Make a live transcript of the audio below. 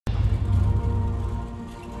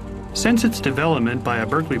Since its development by a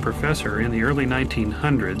Berkeley professor in the early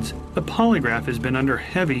 1900s, the polygraph has been under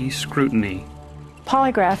heavy scrutiny.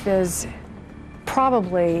 Polygraph is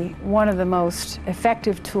probably one of the most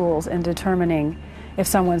effective tools in determining if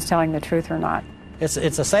someone's telling the truth or not. It's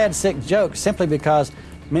a sad, sick joke simply because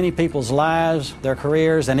many people's lives, their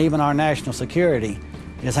careers, and even our national security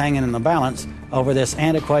is hanging in the balance over this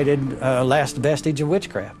antiquated last vestige of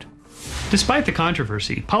witchcraft. Despite the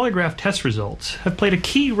controversy, polygraph test results have played a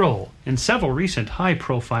key role in several recent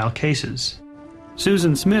high-profile cases.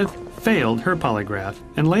 Susan Smith failed her polygraph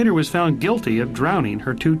and later was found guilty of drowning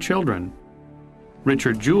her 2 children.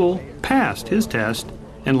 Richard Jewell passed his test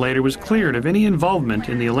and later was cleared of any involvement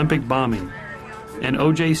in the Olympic bombing. And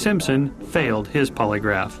O.J. Simpson failed his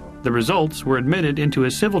polygraph. The results were admitted into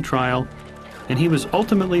a civil trial, and he was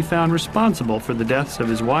ultimately found responsible for the deaths of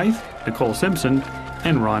his wife, Nicole Simpson,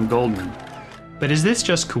 and Ron Goldman. But is this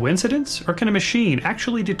just coincidence, or can a machine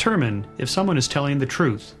actually determine if someone is telling the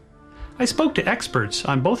truth? I spoke to experts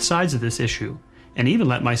on both sides of this issue, and even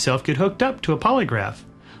let myself get hooked up to a polygraph,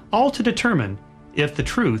 all to determine if the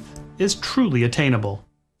truth is truly attainable.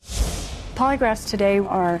 Polygraphs today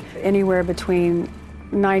are anywhere between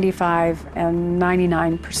 95 and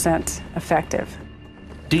 99% effective.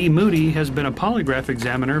 Dee Moody has been a polygraph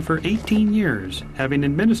examiner for 18 years, having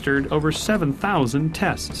administered over 7,000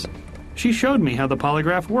 tests. She showed me how the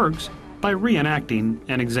polygraph works by reenacting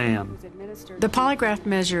an exam. The polygraph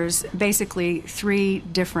measures basically 3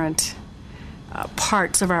 different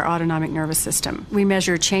parts of our autonomic nervous system. We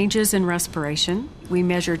measure changes in respiration, we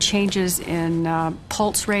measure changes in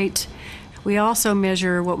pulse rate, we also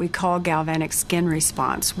measure what we call galvanic skin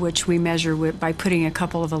response, which we measure by putting a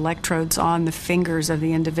couple of electrodes on the fingers of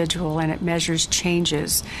the individual, and it measures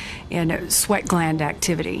changes in sweat gland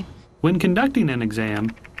activity. When conducting an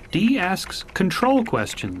exam, Dee asks control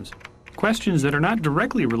questions, questions that are not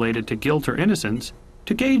directly related to guilt or innocence,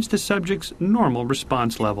 to gauge the subject's normal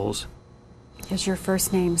response levels. Is your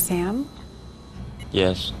first name Sam?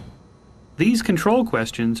 Yes. These control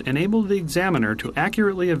questions enable the examiner to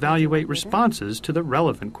accurately evaluate responses to the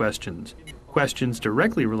relevant questions, questions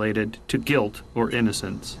directly related to guilt or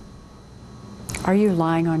innocence. Are you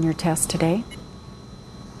lying on your test today?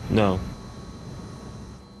 No.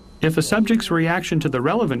 If a subject's reaction to the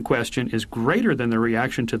relevant question is greater than the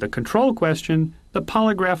reaction to the control question, the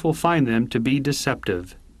polygraph will find them to be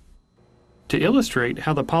deceptive. To illustrate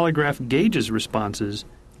how the polygraph gauges responses,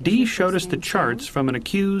 Dee showed us the charts from an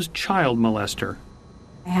accused child molester.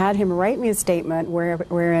 I had him write me a statement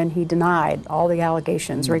wherein he denied all the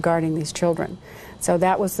allegations regarding these children. So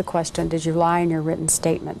that was the question, did you lie in your written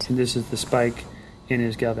statement? And this is the spike in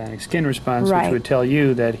his galvanic skin response, Right. which would tell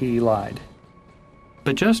you that he lied.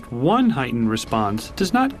 But just one heightened response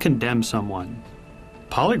does not condemn someone.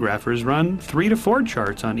 Polygraphers run 3 to 4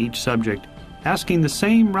 charts on each subject, asking the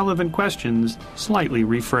same relevant questions, slightly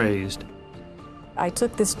rephrased. I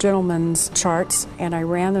took this gentleman's charts and I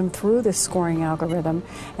ran them through this scoring algorithm,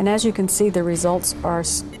 and as you can see, the results are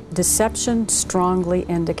deception strongly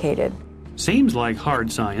indicated. Seems like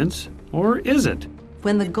hard science, or is it?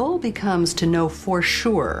 When the goal becomes to know for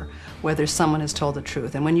sure whether someone has told the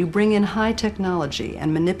truth, and when you bring in high technology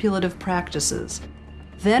and manipulative practices,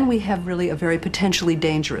 then we have really a very potentially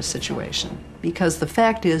dangerous situation. Because the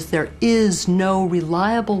fact is, there is no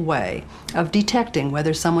reliable way of detecting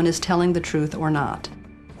whether someone is telling the truth or not.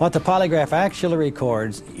 What the polygraph actually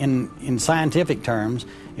records in scientific terms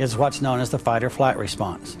is what's known as the fight or flight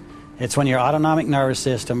response. It's when your autonomic nervous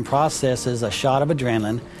system processes a shot of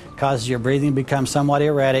adrenaline, causes your breathing to become somewhat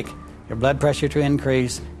erratic, your blood pressure to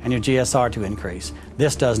increase, and your GSR to increase.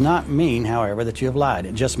 This does not mean, however, that you have lied.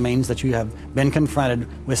 It just means that you have been confronted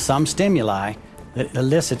with some stimuli that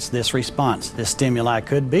elicits this response. This stimuli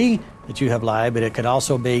could be that you have lied, but it could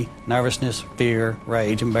also be nervousness, fear,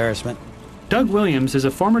 rage, embarrassment. Doug Williams is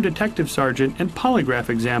a former detective sergeant and polygraph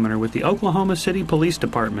examiner with the Oklahoma City Police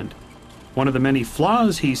Department. One of the many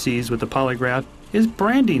flaws he sees with the polygraph is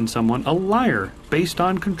branding someone a liar based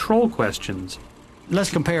on control questions.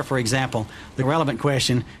 Let's compare, for example, the relevant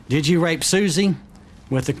question, did you rape Susie?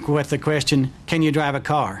 With the question, can you drive a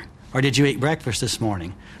car? Or did you eat breakfast this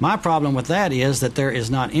morning? My problem with that is that there is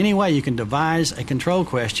not any way you can devise a control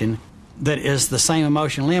question that is the same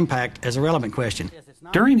emotional impact as a relevant question.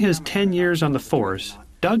 During his 10 years on the force,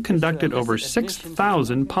 Doug conducted over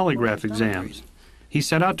 6,000 polygraph exams. He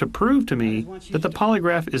set out to prove to me that the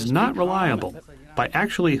polygraph is not reliable by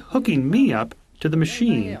actually hooking me up to the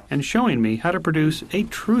machine and showing me how to produce a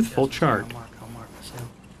truthful chart.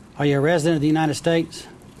 Are you a resident of the United States?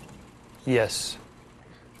 Yes.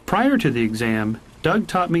 Prior to the exam, Doug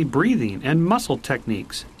taught me breathing and muscle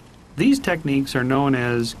techniques. These techniques are known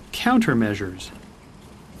as countermeasures.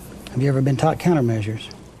 Have you ever been taught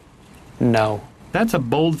countermeasures? No. That's a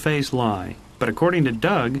bold-faced lie, but according to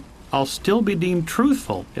Doug, I'll still be deemed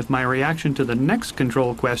truthful if my reaction to the next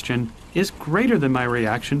control question is greater than my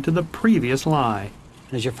reaction to the previous lie.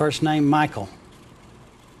 Is your first name Michael?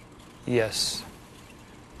 Yes.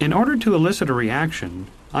 In order to elicit a reaction,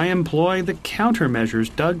 I employ the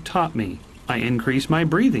countermeasures Doug taught me. I increase my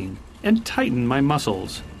breathing and tighten my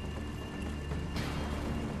muscles.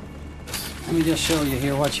 Let me just show you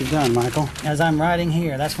here what you've done, Michael. As I'm writing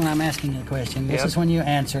here, that's when I'm asking you a question. This is when you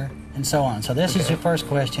answer, and so on. So this is your first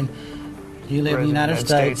question. Do you live in the United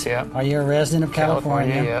States? Yep. Are you a resident of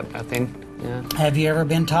California? Yep, I think, yeah. Have you ever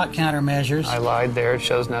been taught countermeasures? I lied there, it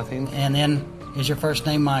shows nothing. And then, is your first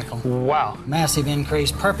name Michael? Wow. Massive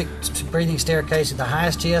increase, perfect breathing staircase at the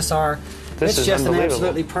highest GSR. This is just an unbelievable.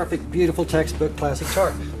 absolutely perfect, beautiful textbook classic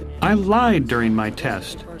chart. I lied during my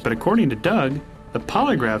test, but according to Doug, the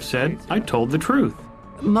polygraph said I told the truth.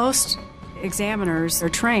 Most examiners are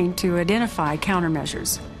trained to identify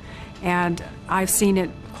countermeasures, and I've seen it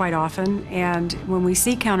quite often, and when we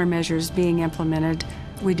see countermeasures being implemented,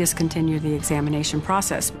 we discontinue the examination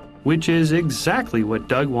process. Which is exactly what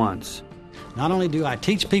Doug wants. Not only do I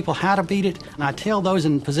teach people how to beat it, and I tell those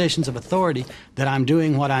in positions of authority that I'm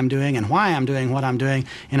doing what I'm doing and why I'm doing what I'm doing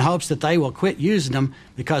in hopes that they will quit using them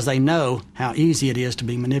because they know how easy it is to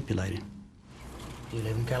be manipulated. You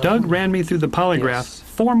live in California? Doug ran me through the polygraph Yes.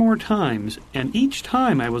 4 more times, and each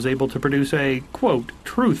time I was able to produce a, quote,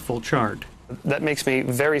 truthful chart. That makes me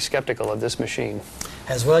very skeptical of this machine.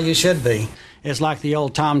 As well you should be. It's like the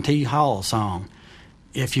old Tom T. Hall song.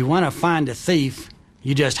 If you want to find a thief,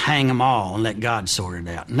 you just hang them all and let God sort it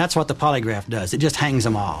out. And that's what the polygraph does. It just hangs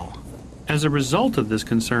them all. As a result of this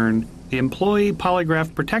concern, the Employee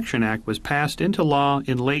Polygraph Protection Act was passed into law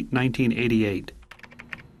in late 1988.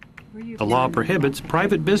 The law prohibits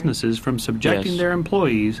private businesses from subjecting Yes. their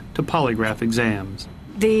employees to polygraph exams.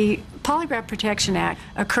 The Polygraph Protection Act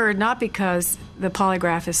occurred not because the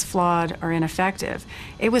polygraph is flawed or ineffective.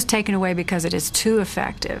 It was taken away because it is too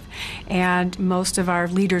effective. And most of our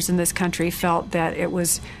leaders in this country felt that it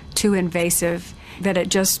was too invasive, that it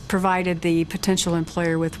just provided the potential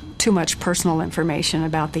employer with too much personal information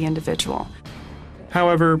about the individual.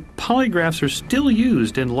 However, polygraphs are still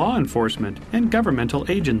used in law enforcement and governmental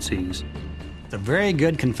agencies. It's a very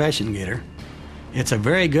good confession getter. It's a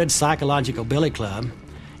very good psychological billy club.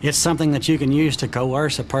 It's something that you can use to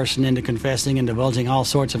coerce a person into confessing and divulging all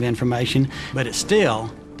sorts of information, but it still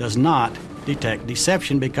does not detect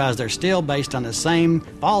deception because they're still based on the same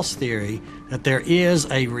false theory that there is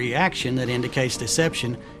a reaction that indicates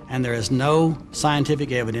deception, and there is no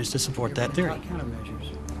scientific evidence to support that theory.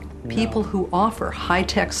 People who offer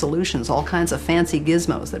high-tech solutions, all kinds of fancy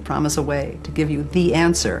gizmos that promise a way to give you the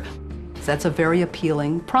answer, that's a very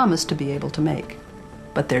appealing promise to be able to make.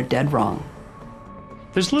 But they're dead wrong.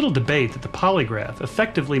 There's little debate that the polygraph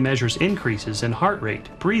effectively measures increases in heart rate,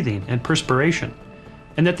 breathing, and perspiration,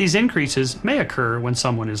 and that these increases may occur when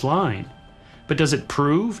someone is lying. But does it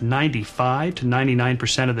prove 95 to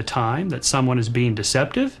 99% of the time that someone is being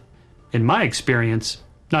deceptive? In my experience,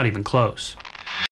 not even close.